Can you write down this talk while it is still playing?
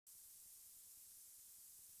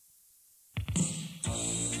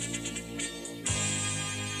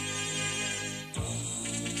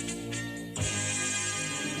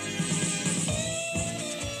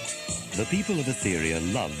The people of Etheria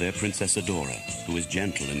love their Princess Adora, who is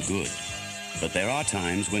gentle and good. But there are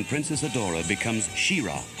times when Princess Adora becomes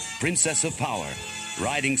She-Ra, Princess of Power,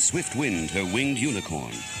 riding Swift Wind, her winged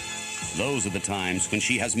unicorn. Those are the times when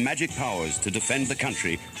she has magic powers to defend the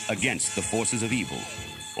country against the forces of evil,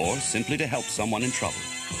 or simply to help someone in trouble.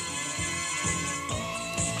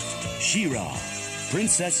 She-Ra,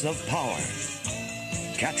 Princess of Power.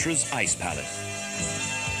 Catra's Ice Palace.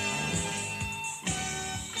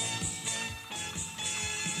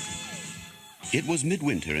 It was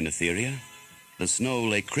midwinter in Etheria. The snow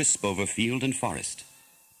lay crisp over field and forest.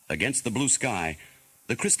 Against the blue sky,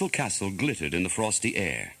 the crystal castle glittered in the frosty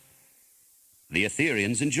air. The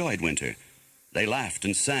Etherians enjoyed winter. They laughed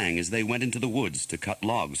and sang as they went into the woods to cut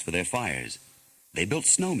logs for their fires. They built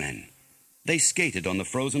snowmen. They skated on the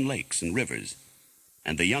frozen lakes and rivers.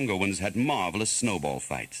 And the younger ones had marvelous snowball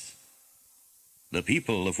fights. The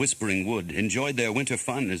people of Whispering Wood enjoyed their winter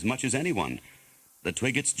fun as much as anyone. The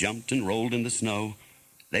Twiggets jumped and rolled in the snow.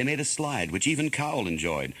 They made a slide, which even Cowl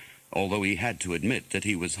enjoyed, although he had to admit that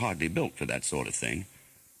he was hardly built for that sort of thing.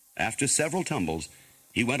 After several tumbles,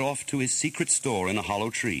 he went off to his secret store in a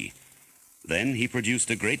hollow tree. Then he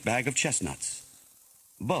produced a great bag of chestnuts.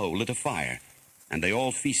 Bo lit a fire, and they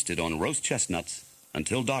all feasted on roast chestnuts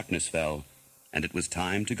until darkness fell, and it was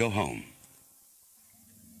time to go home.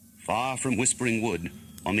 Far from Whispering Wood,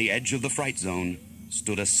 on the edge of the Fright Zone,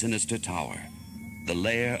 stood a sinister tower, the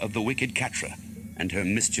lair of the wicked Catra and her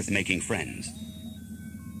mischief-making friends.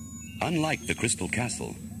 Unlike the Crystal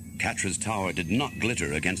Castle, Catra's tower did not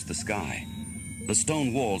glitter against the sky. The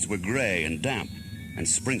stone walls were gray and damp and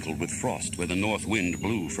sprinkled with frost where the north wind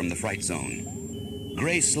blew from the Fright Zone.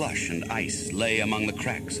 Gray slush and ice lay among the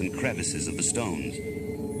cracks and crevices of the stones.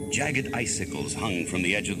 Jagged icicles hung from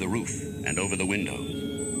the edge of the roof and over the windows.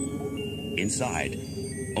 Inside,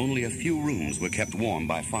 only a few rooms were kept warm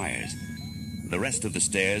by fires. The rest of the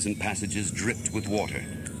stairs and passages dripped with water.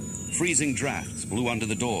 Freezing drafts blew under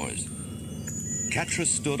the doors. Catra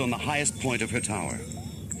stood on the highest point of her tower.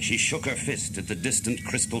 She shook her fist at the distant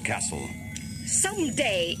Crystal Castle.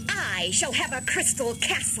 Someday I shall have a Crystal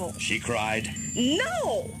Castle, she cried.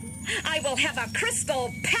 No! I will have a Crystal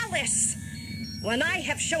Palace! When I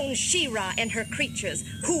have shown She-Ra and her creatures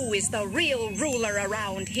who is the real ruler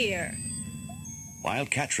around here. While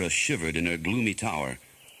Catra shivered in her gloomy tower,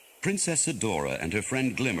 Princess Adora and her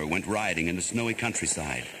friend Glimmer went riding in the snowy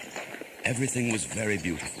countryside. Everything was very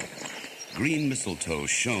beautiful. Green mistletoe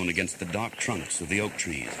shone against the dark trunks of the oak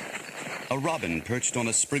trees. A robin perched on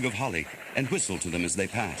a sprig of holly and whistled to them as they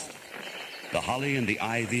passed. The holly and the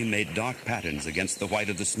ivy made dark patterns against the white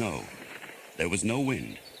of the snow. There was no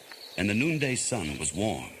wind, and the noonday sun was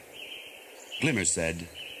warm. Glimmer said,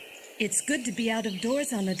 "It's good to be out of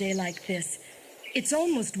doors on a day like this. It's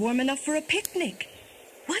almost warm enough for a picnic."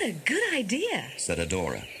 "What a good idea," said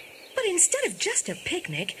Adora. "But instead of just a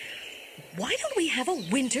picnic, why don't we have a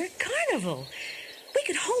winter carnival? We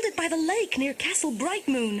could hold it by the lake near Castle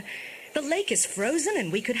Brightmoon. The lake is frozen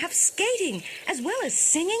and we could have skating, as well as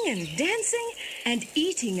singing and dancing and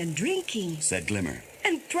eating and drinking," said Glimmer.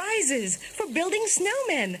 "and prizes for building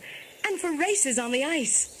snowmen and for races on the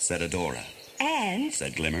ice," said Adora. "And,"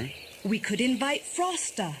 said Glimmer, "we could invite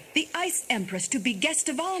Frosta, the Ice Empress, to be guest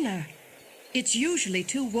of honor. It's usually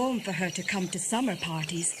too warm for her to come to summer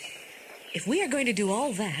parties. If we are going to do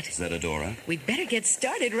all that," said Adora, "we'd better get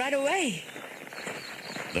started right away."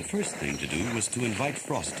 The first thing to do was to invite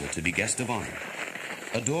Frosta to be guest of honor.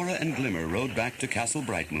 Adora and Glimmer rode back to Castle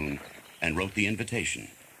Brightmoon and wrote the invitation.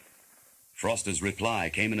 Frosta's reply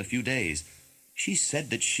came in a few days. She said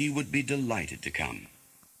that she would be delighted to come.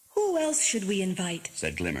 "Who else should we invite?"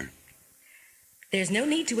 said Glimmer. "There's no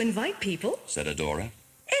need to invite people," said Adora.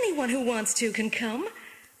 "Anyone who wants to can come.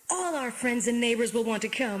 All our friends and neighbors will want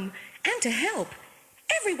to come, and to help.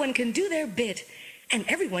 Everyone can do their bit, and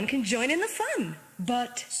everyone can join in the fun."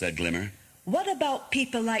 "But," said Glimmer, "what about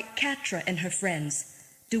people like Catra and her friends?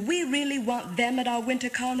 Do we really want them at our winter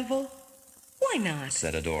carnival?" "Why not?"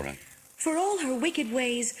 said Adora. "For all her wicked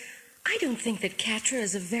ways, I don't think that Catra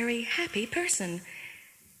is a very happy person.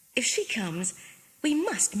 If she comes, we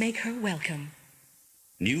must make her welcome."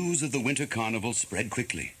 News of the winter carnival spread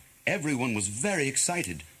quickly. Everyone was very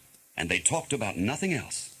excited, and they talked about nothing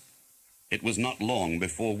else. It was not long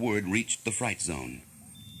before word reached the Fright Zone.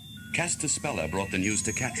 Castaspella brought the news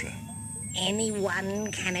to Catra.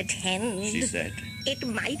 "Anyone can attend," she said. "It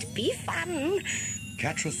might be fun."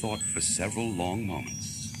 Catra thought for several long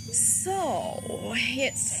moments. "So,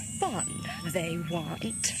 it's fun they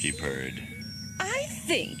want," she purred. "I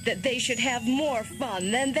think that they should have more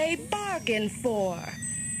fun than they bargain for.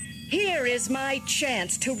 Here is my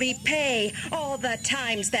chance to repay all the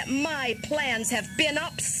times that my plans have been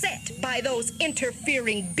upset by those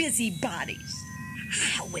interfering busybodies.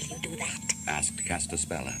 How will you do that? asked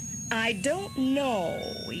Castaspella. I don't know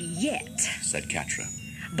yet, said Catra.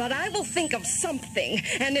 but I will think of something,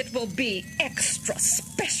 and it will be extra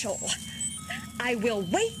special. I will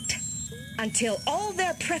wait until all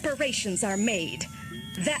their preparations are made.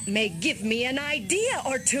 That may give me an idea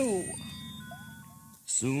or two.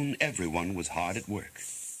 Soon everyone was hard at work.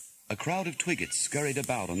 A crowd of twiggets scurried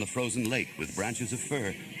about on the frozen lake with branches of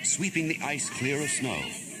fir, sweeping the ice clear of snow.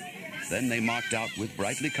 Then they marked out with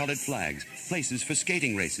brightly colored flags places for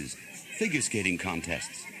skating races, figure skating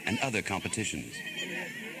contests, and other competitions.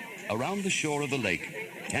 Around the shore of the lake,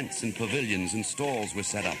 tents and pavilions and stalls were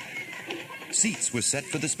set up. Seats were set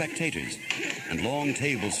for the spectators, and long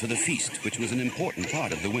tables for the feast, which was an important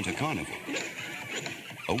part of the winter carnival.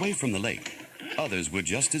 Away from the lake, others were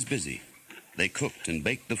just as busy. They cooked and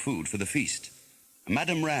baked the food for the feast.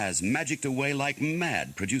 Madame Raz magicked away like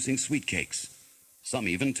mad, producing sweet cakes. Some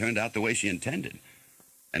even turned out the way she intended.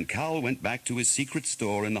 And Cal went back to his secret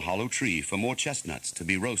store in the hollow tree for more chestnuts to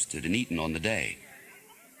be roasted and eaten on the day.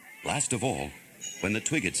 Last of all, when the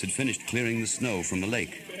twiggets had finished clearing the snow from the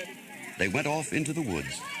lake, they went off into the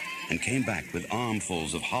woods and came back with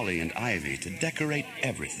armfuls of holly and ivy to decorate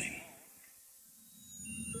everything.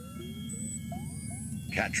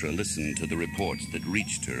 Catra listened to the reports that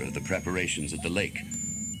reached her of the preparations at the lake.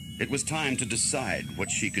 It was time to decide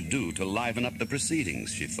what she could do to liven up the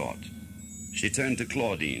proceedings, she thought. She turned to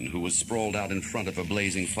Claudine, who was sprawled out in front of a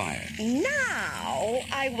blazing fire. Now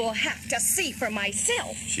I will have to see for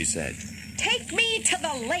myself, she said. Take me to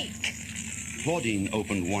the lake. Claudine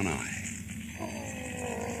opened one eye.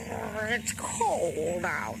 It's cold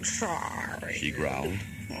outside, she growled.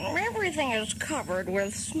 Everything is covered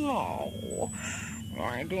with snow.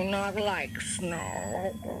 I do not like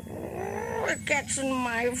snow. It gets in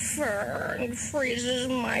my fur and freezes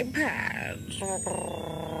my pads.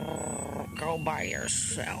 Go by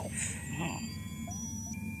yourself.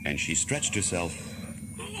 And she stretched herself,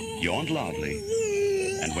 yawned loudly,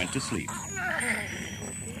 and went to sleep.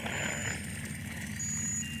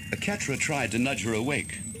 Catra tried to nudge her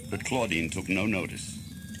awake, but Claudine took no notice.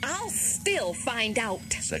 I'll still find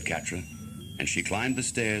out, said Catra, and she climbed the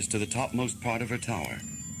stairs to the topmost part of her tower.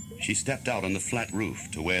 She stepped out on the flat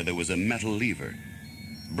roof to where there was a metal lever.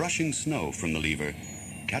 Brushing snow from the lever,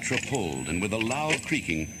 Catra pulled, and with a loud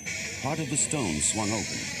creaking, part of the stone swung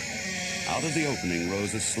open. Out of the opening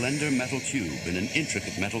rose a slender metal tube in an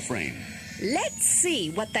intricate metal frame. Let's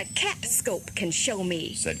see what the capscope can show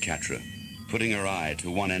me, said Catra, putting her eye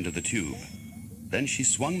to one end of the tube. Then she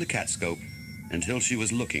swung the catscope until she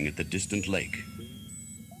was looking at the distant lake.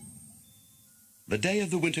 The day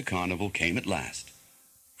of the winter carnival came at last.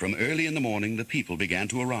 From early in the morning, the people began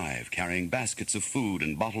to arrive, carrying baskets of food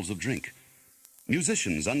and bottles of drink.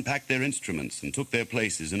 Musicians unpacked their instruments and took their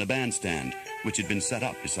places in a bandstand, which had been set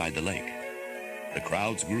up beside the lake. The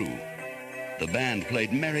crowds grew. The band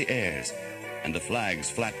played merry airs, and the flags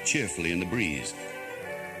flapped cheerfully in the breeze.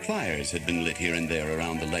 Fires had been lit here and there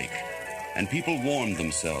around the lake, and people warmed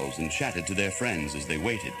themselves and chatted to their friends as they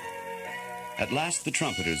waited. At last the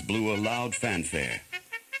trumpeters blew a loud fanfare.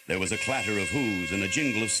 There was a clatter of hooves and a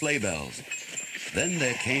jingle of sleigh bells. Then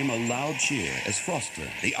there came a loud cheer as Frosta,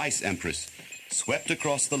 the Ice Empress, swept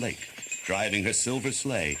across the lake, driving her silver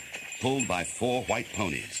sleigh, pulled by 4 white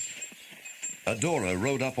ponies. Adora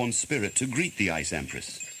rode up on Spirit to greet the Ice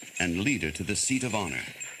Empress and lead her to the seat of honor.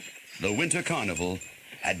 The winter carnival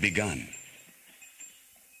had begun.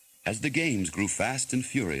 As the games grew fast and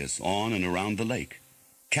furious on and around the lake,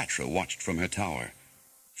 Catra watched from her tower.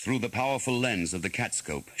 Through the powerful lens of the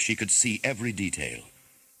catscope, she could see every detail.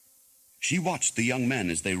 She watched the young men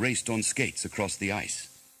as they raced on skates across the ice,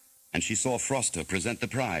 and she saw Frosta present the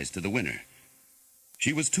prize to the winner.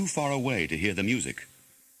 She was too far away to hear the music,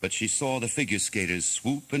 but she saw the figure skaters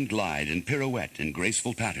swoop and glide and pirouette in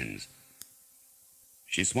graceful patterns.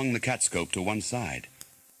 She swung the catscope to one side.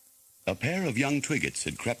 A pair of young twiggets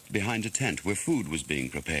had crept behind a tent where food was being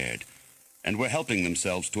prepared, and were helping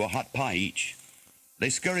themselves to a hot pie each. They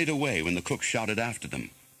scurried away when the cook shouted after them.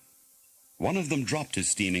 One of them dropped his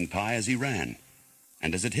steaming pie as he ran,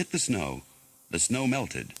 and as it hit the snow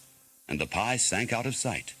melted, and the pie sank out of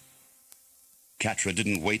sight. Catra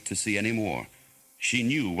didn't wait to see any more. She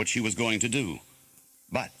knew what she was going to do,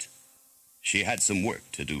 but she had some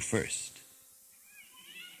work to do first.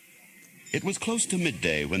 It was close to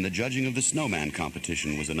midday when the judging of the snowman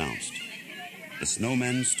competition was announced. The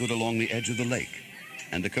snowmen stood along the edge of the lake,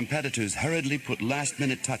 and the competitors hurriedly put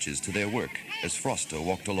last-minute touches to their work as Frosta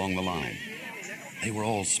walked along the line. They were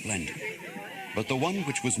all splendid. But the one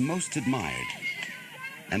which was most admired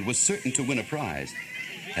and was certain to win a prize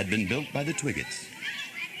had been built by the Twiggets.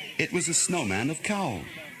 It was a snowman of Cowl.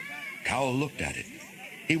 Cowl looked at it.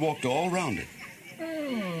 He walked all round it.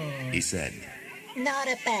 He said, Not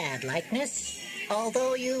a bad likeness,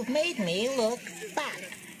 although you've made me look fat.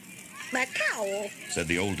 But Cowl, said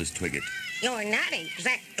the oldest Twigget. you're not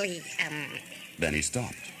exactly, Then he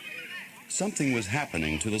stopped. Something was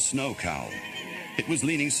happening to the snow cowl. It was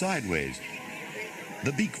leaning sideways.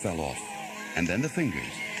 The beak fell off, and then the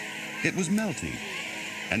fingers. It was melting,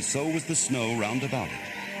 and so was the snow round about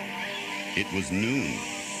it. It was noon.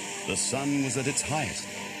 The sun was at its highest,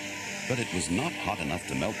 but it was not hot enough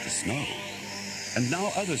to melt the snow. And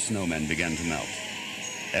now other snowmen began to melt.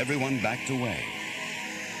 Everyone backed away.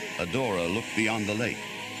 Adora looked beyond the lake.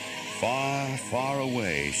 Far, far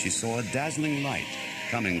away, she saw a dazzling light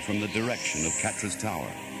coming from the direction of Catra's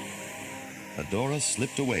tower. Adora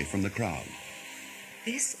slipped away from the crowd.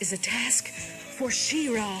 This is a task for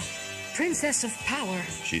She-Ra, Princess of Power,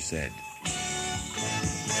 She said.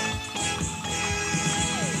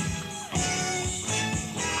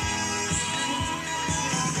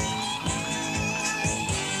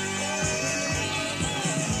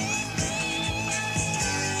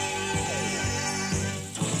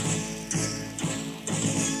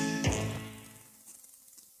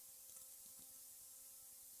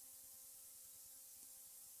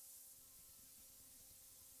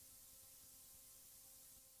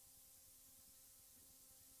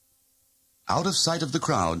 Out of sight of the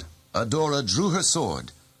crowd, Adora drew her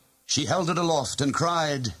sword. She held it aloft and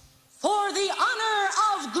cried, For the honor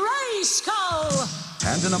of Grayskull!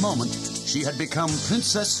 and in a moment she had become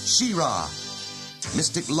Princess She-Ra.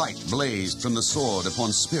 Mystic light blazed from the sword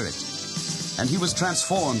upon Spirit, and he was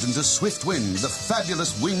transformed into Swift-Wind, the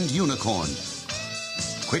fabulous winged unicorn.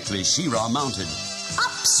 Quickly She-Ra mounted.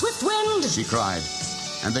 Up, Swift-Wind! She cried,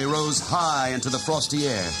 and they rose high into the frosty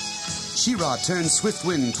air. She-Ra turned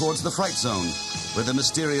Swift-Wind towards the Fright Zone, where the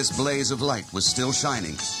mysterious blaze of light was still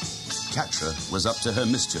shining. Catra was up to her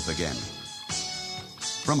mischief again.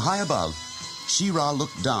 From high above, She-Ra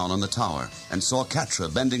looked down on the tower and saw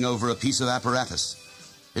Catra bending over a piece of apparatus.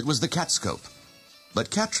 It was the Catscope,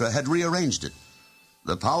 but Catra had rearranged it.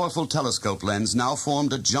 The powerful telescope lens now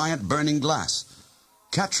formed a giant burning glass.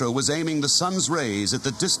 Catra was aiming the sun's rays at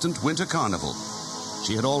the distant winter carnival.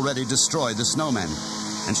 She had already destroyed the snowmen,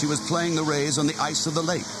 and she was playing the rays on the ice of the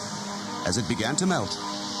lake. As it began to melt,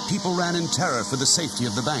 people ran in terror for the safety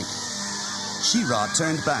of the bank. She-Ra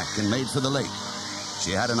turned back and made for the lake.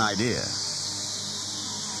 She had an idea.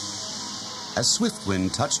 As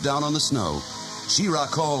Swift-Wind touched down on the snow, She-Ra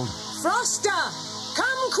called, Frosta,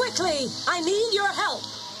 come quickly! I need your help!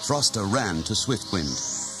 Frosta ran to Swift-Wind,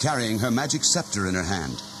 carrying her magic scepter in her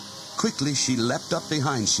hand. Quickly she leapt up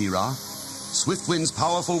behind She-Ra. Swift-Wind's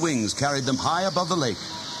powerful wings carried them high above the lake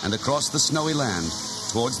and across the snowy land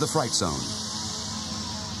towards the Fright Zone.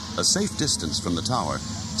 A safe distance from the tower,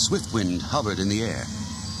 Swift-Wind hovered in the air.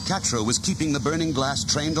 Catra was keeping the burning glass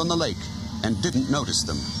trained on the lake and didn't notice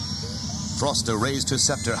them. Frosta raised her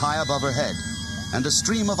scepter high above her head, and a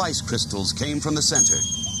stream of ice crystals came from the center.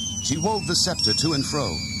 She wove the scepter to and fro,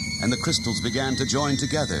 and the crystals began to join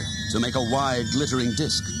together to make a wide, glittering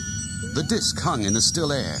disc. The disc hung in the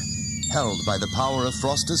still air, held by the power of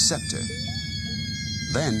Frosta's scepter.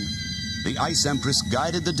 Then, the Ice Empress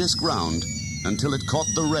guided the disc round until it caught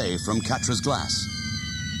the ray from Catra's glass.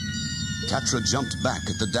 Catra jumped back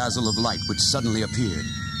at the dazzle of light which suddenly appeared.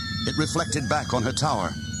 It reflected back on her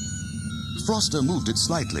tower. Frosta moved it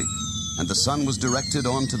slightly, and the sun was directed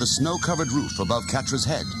onto the snow-covered roof above Catra's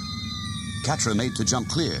head. Catra made to jump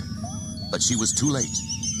clear, but she was too late.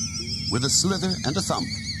 With a slither and a thump,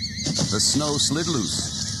 the snow slid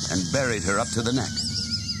loose and buried her up to the neck.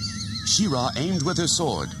 She-Ra aimed with her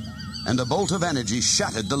sword, and a bolt of energy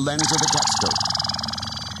shattered the lens of the Catscope.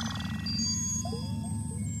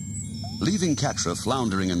 Leaving Catra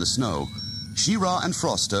floundering in the snow, She-Ra and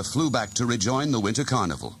Frosta flew back to rejoin the winter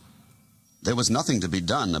carnival. There was nothing to be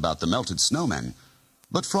done about the melted snowmen,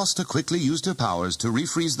 but Frosta quickly used her powers to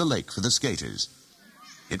refreeze the lake for the skaters.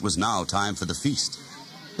 It was now time for the feast.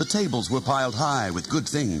 The tables were piled high with good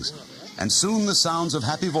things, and soon the sounds of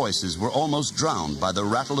happy voices were almost drowned by the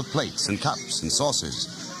rattle of plates and cups and saucers.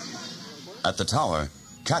 At the tower,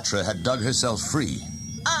 Catra had dug herself free.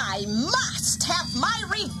 I must have my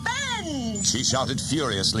revenge! She shouted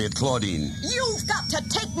furiously at Claudine. You've got to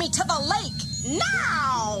take me to the lake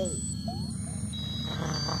now!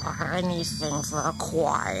 Anything for a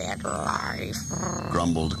quiet life,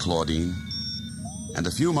 grumbled Claudine. And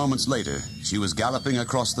a few moments later, she was galloping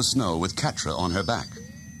across the snow with Catra on her back.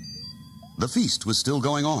 The feast was still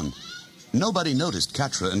going on. Nobody noticed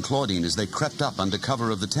Catra and Claudine as they crept up under cover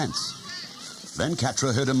of the tents. Then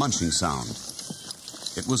Catra heard a munching sound.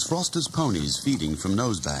 It was Froster's ponies feeding from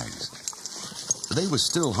nose bags. They were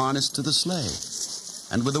still harnessed to the sleigh.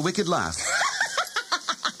 And with a wicked laugh,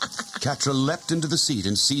 Catra leapt into the seat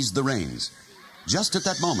and seized the reins. Just at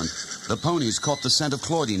that moment, the ponies caught the scent of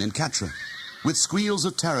Claudine and Catra. With squeals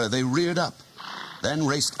of terror, they reared up, then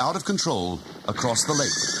raced out of control across the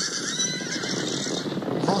lake.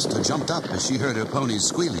 Froster jumped up as she heard her ponies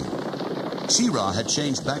squealing. She-Ra had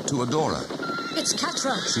changed back to Adora. It's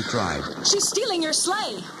Catra, She cried. she's stealing your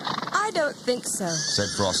sleigh. I don't think so. Said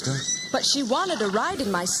Froster. But she wanted a ride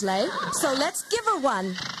in my sleigh, so let's give her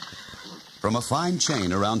one. From a fine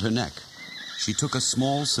chain around her neck, she took a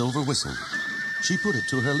small silver whistle. She put it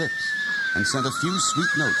to her lips and sent a few sweet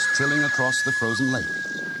notes trilling across the frozen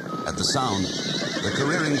lake. At the sound, the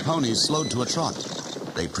careering ponies slowed to a trot.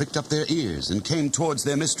 They pricked up their ears and came towards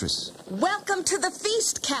their mistress. Welcome to the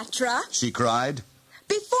feast, Catra. She cried.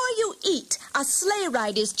 Before you eat, a sleigh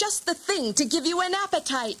ride is just the thing to give you an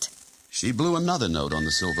appetite. She blew another note on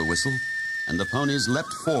the silver whistle, and the ponies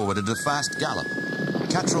leapt forward at a fast gallop.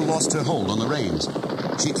 Catra lost her hold on the reins.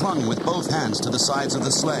 She clung with both hands to the sides of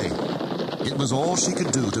the sleigh. It was all she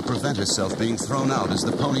could do to prevent herself being thrown out as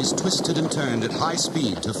the ponies twisted and turned at high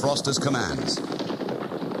speed to Froster's commands.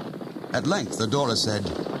 At length, Adora said,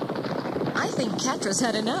 I think Catra's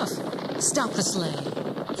had enough. Stop the sleigh.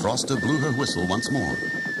 Froster blew her whistle once more.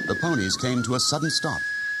 The ponies came to a sudden stop.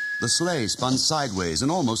 The sleigh spun sideways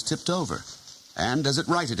and almost tipped over. And as it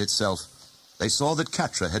righted itself, they saw that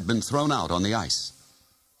Catra had been thrown out on the ice.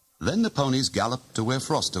 Then the ponies galloped to where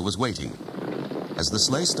Froster was waiting. As the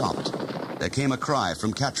sleigh stopped, there came a cry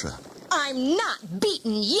from Catra. I'm not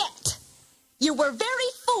beaten yet. You were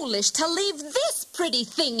very foolish to leave this pretty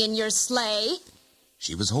thing in your sleigh.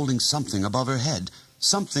 She was holding something above her head,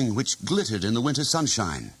 something which glittered in the winter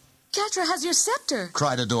sunshine. Catra has your scepter.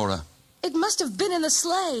 Cried Adora. It must have been in the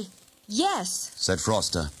sleigh. Yes, Said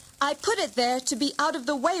Froster. I put it there to be out of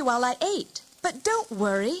the way while I ate. But don't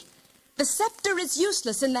worry. The scepter is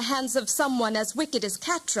useless in the hands of someone as wicked as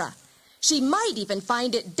Catra. She might even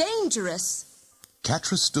find it dangerous.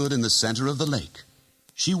 Catra stood in the center of the lake.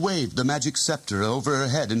 She waved the magic scepter over her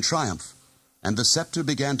head in triumph, and the scepter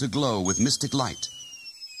began to glow with mystic light.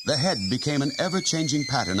 The head became an ever-changing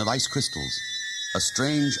pattern of ice crystals. A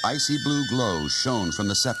strange icy blue glow shone from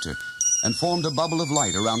the scepter and formed a bubble of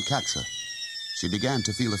light around Catra. She began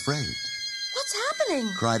to feel afraid. What's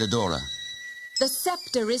happening? Cried Adora. The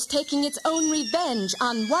scepter is taking its own revenge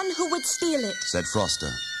on one who would steal it. Said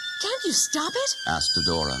Froster. Can't you stop it? Asked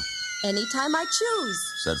Adora. Anytime I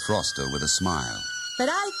choose. Said Froster with a smile. But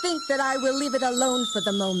I think that I will leave it alone for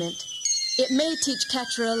the moment. It may teach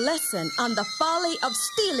Catra a lesson on the folly of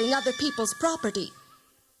stealing other people's property.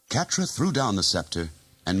 Catra threw down the scepter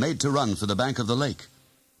and made to run for the bank of the lake.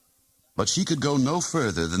 But she could go no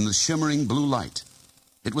further than the shimmering blue light.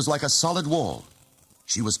 It was like a solid wall.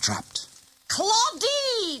 She was trapped.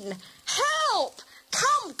 Claudine! Help!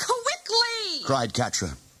 Come quickly! Cried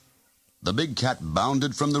Catra. The big cat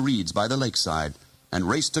bounded from the reeds by the lakeside and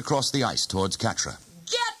raced across the ice towards Catra.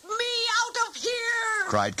 Get me out of here!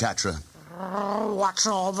 Cried Catra. Oh, what's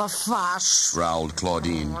all the fuss? Growled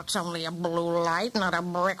Claudine. It's only a blue light, not a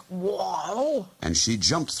brick wall. And she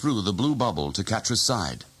jumped through the blue bubble to Catra's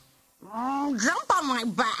side. Jump on my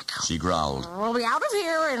back. She growled. We'll be out of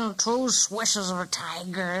here in 2 swishes of a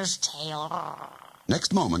tiger's tail.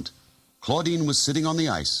 Next moment, Claudine was sitting on the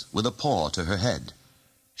ice with a paw to her head.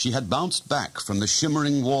 She had bounced back from the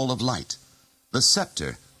shimmering wall of light. The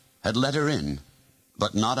scepter had let her in,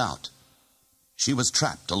 but not out. She was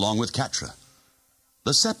trapped along with Catra.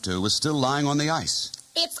 The scepter was still lying on the ice.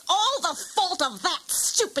 It's all the fault of that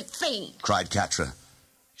stupid thing! Cried Catra.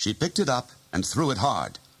 She picked it up and threw it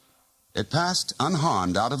hard. It passed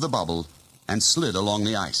unharmed out of the bubble and slid along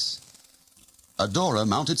the ice. Adora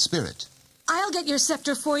mounted Spirit. I'll get your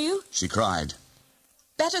scepter for you. She cried.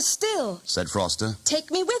 Better still, Said Froster.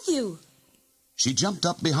 take me with you. She jumped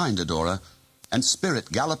up behind Adora, and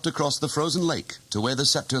Spirit galloped across the frozen lake to where the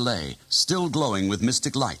scepter lay, still glowing with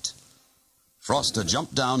mystic light. Froster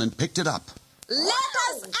jumped down and picked it up. Let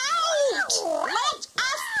us out! Let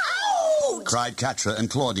us out! Cried Catra and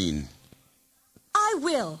Claudine. I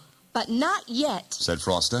will, but not yet. Said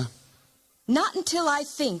Froster. Not until I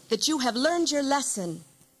think that you have learned your lesson.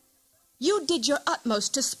 You did your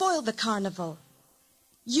utmost to spoil the carnival.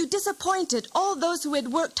 You disappointed all those who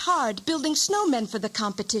had worked hard building snowmen for the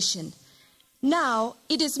competition. Now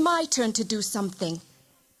it is my turn to do something.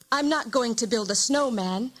 I'm not going to build a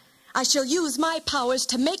snowman. I shall use my powers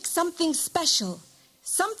to make something special.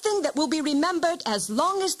 Something that will be remembered as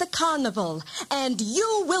long as the carnival, and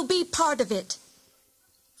you will be part of it.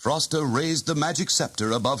 Frosta raised the magic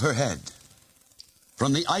scepter above her head.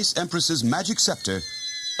 From the Ice Empress's magic scepter,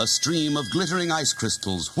 a stream of glittering ice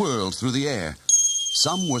crystals whirled through the air.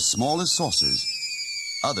 Some were small as saucers.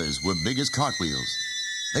 Others were big as cartwheels.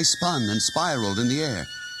 They spun and spiraled in the air.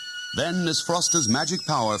 Then, as Frosta's magic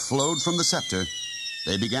power flowed from the scepter,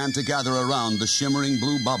 they began to gather around the shimmering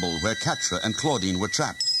blue bubble where Catra and Claudine were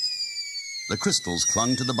trapped. The crystals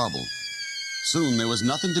clung to the bubble. Soon there was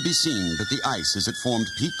nothing to be seen but the ice as it formed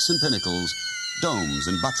peaks and pinnacles, domes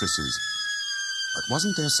and buttresses. But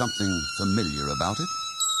wasn't there something familiar about it?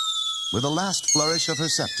 With a last flourish of her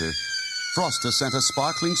scepter, Frosta sent a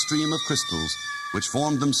sparkling stream of crystals, which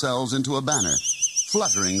formed themselves into a banner,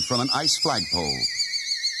 fluttering from an ice flagpole.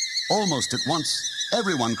 Almost at once,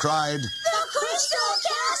 everyone cried, The Crystal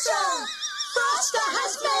Castle! Frosta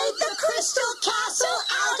has made the Crystal Castle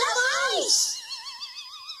out of ice!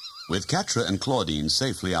 With Catra and Claudine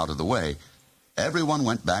safely out of the way, everyone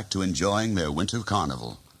went back to enjoying their winter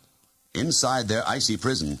carnival. Inside their icy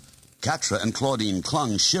prison, Catra and Claudine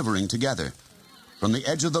clung shivering together. From the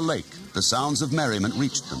edge of the lake, the sounds of merriment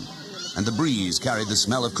reached them, and the breeze carried the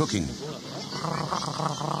smell of cooking.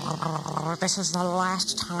 This is the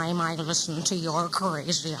last time I listen to your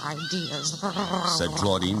crazy ideas, said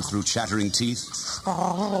Claudine through chattering teeth.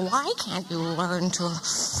 Oh, why can't you learn to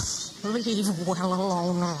leave well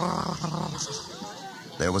alone?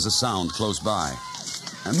 There was a sound close by,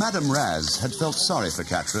 and Madame Raz had felt sorry for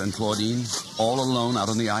Catra and Claudine, all alone out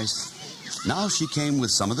on the ice. Now she came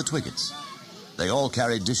with some of the Twiggets. They all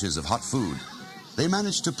carried dishes of hot food. They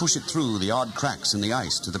managed to push it through the odd cracks in the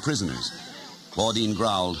ice to the prisoners. Claudine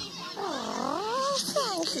growled,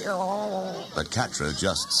 Thank you. but Catra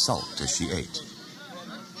just sulked as she ate.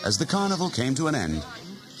 As the carnival came to an end,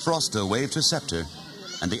 Frosta waved her scepter,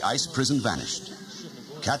 and the ice prison vanished.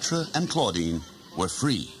 Catra and Claudine were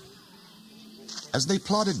free. As they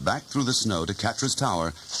plodded back through the snow to Catra's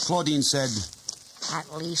tower, Claudine said,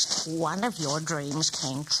 At least one of your dreams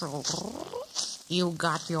came true. You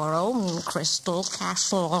got your own crystal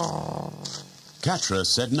castle. Catra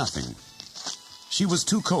said nothing. She was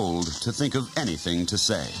too cold to think of anything to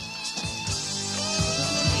say.